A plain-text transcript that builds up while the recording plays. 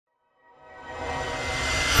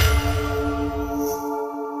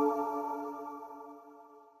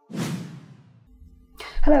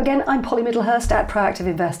Hello again, I'm Polly Middlehurst at Proactive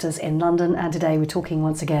Investors in London, and today we're talking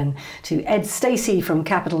once again to Ed Stacey from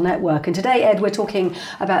Capital Network. And today, Ed, we're talking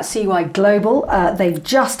about CUI Global. They've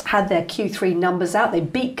just had their Q3 numbers out. They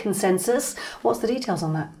beat consensus. What's the details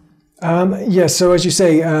on that? Yes, so as you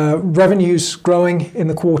say, revenues growing in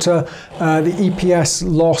the quarter, the EPS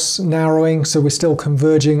loss narrowing, so we're still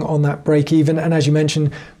converging on that break even, and as you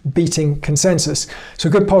mentioned, beating consensus. So a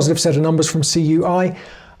good positive set of numbers from CUI.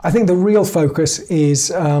 I think the real focus is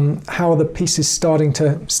how are the pieces starting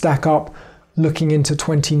to stack up looking into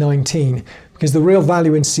 2019, because the real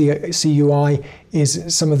value in CUI is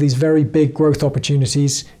some of these very big growth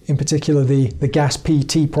opportunities, in particular the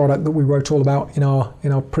GasPT product that we wrote all about in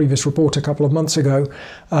our previous report a couple of months ago.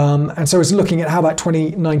 And so it's looking at how that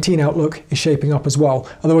 2019 outlook is shaping up as well.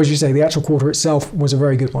 Although, as you say, the actual quarter itself was a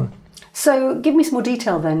very good one. So give me some more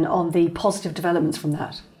detail then on the positive developments from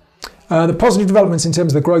that. The positive developments in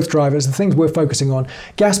terms of the growth drivers, the things we're focusing on,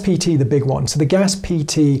 GasPT, the big one. So the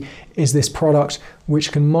GasPT is this product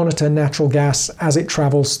which can monitor natural gas as it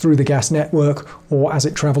travels through the gas network or as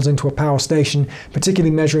it travels into a power station,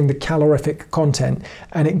 particularly measuring the calorific content.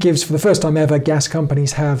 And it gives, for the first time ever, gas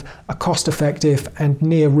companies have a cost-effective and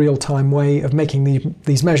near real-time way of making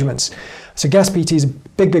these measurements. So GasPT is a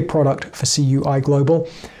big product for CUI Global.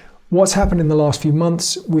 What's happened in the last few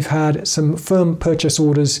months, we've had some firm purchase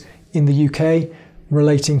orders in the UK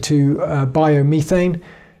relating to biomethane.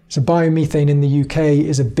 So biomethane in the UK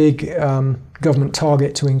is a big government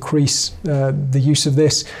target to increase the use of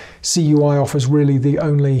this. CUI offers really the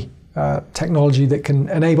only technology that can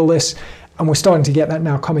enable this, and we're starting to get that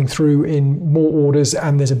now coming through in more orders,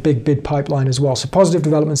 and there's a big bid pipeline as well. So positive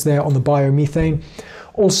developments there on the biomethane.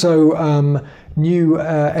 Also, new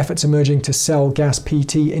efforts emerging to sell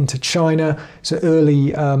GasPT into China. So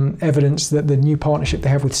early evidence that the new partnership they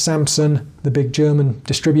have with Samsung, the big German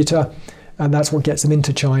distributor, and that's what gets them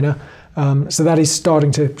into China. So that is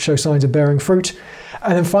starting to show signs of bearing fruit.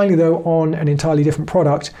 And then finally, though, on an entirely different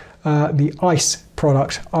product, the ICE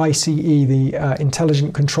product, ICE, the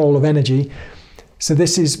Intelligent Control of Energy. So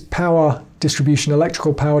this is power distribution,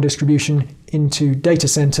 electrical power distribution into data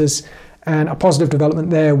centers. And a positive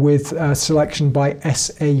development there with selection by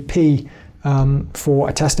SAP for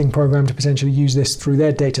a testing program to potentially use this through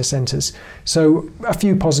their data centers. So a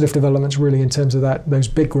few positive developments really in terms of those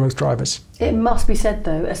big growth drivers. It must be said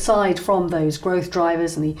though, aside from those growth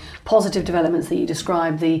drivers and the positive developments that you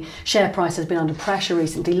described, the share price has been under pressure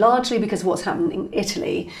recently, largely because of what's happened in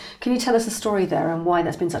Italy. Can you tell us the story there and why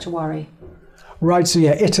that's been such a worry? Right, so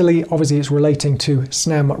yeah, Italy, obviously it's relating to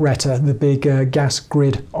Snam Rete, the big gas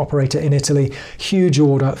grid operator in Italy. Huge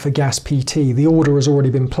order for GasPT. The order has already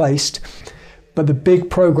been placed, but the big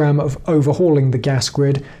program of overhauling the gas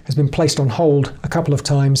grid has been placed on hold a couple of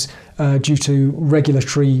times due to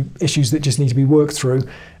regulatory issues that just need to be worked through.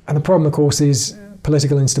 And the problem, of course, is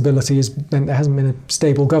political instability has meant there hasn't been a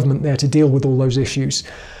stable government there to deal with all those issues.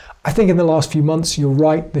 I think in the last few months, you're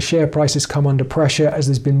right, the share price has come under pressure as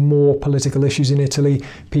there's been more political issues in Italy.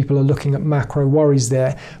 People are looking at macro worries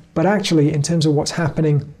there. But actually, in terms of what's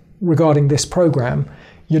happening regarding this program,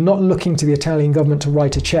 you're not looking to the Italian government to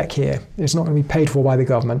write a check here. It's not going to be paid for by the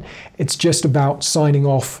government. It's just about signing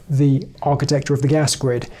off the architecture of the gas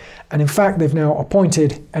grid. And in fact, they've now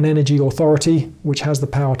appointed an energy authority, which has the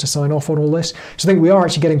power to sign off on all this. So I think we are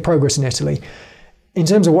actually getting progress in Italy. In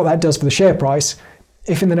terms of what that does for the share price,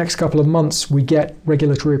 if in the next couple of months we get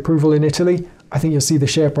regulatory approval in Italy, I think you'll see the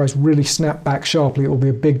share price really snap back sharply. It will be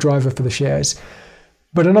a big driver for the shares.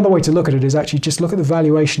 But another way to look at it is actually just look at the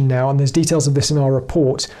valuation now, and there's details of this in our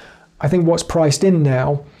report. I think what's priced in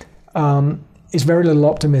now is very little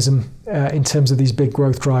optimism in terms of these big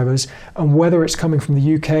growth drivers, and whether it's coming from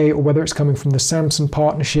the UK or whether it's coming from the Samsung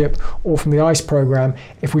partnership or from the ICE program,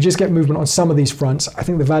 if we just get movement on some of these fronts, I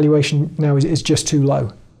think the valuation now is just too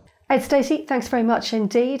low. Ed Stacey, thanks very much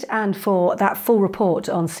indeed. And for that full report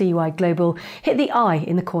on CUI Global, hit the I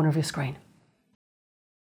in the corner of your screen.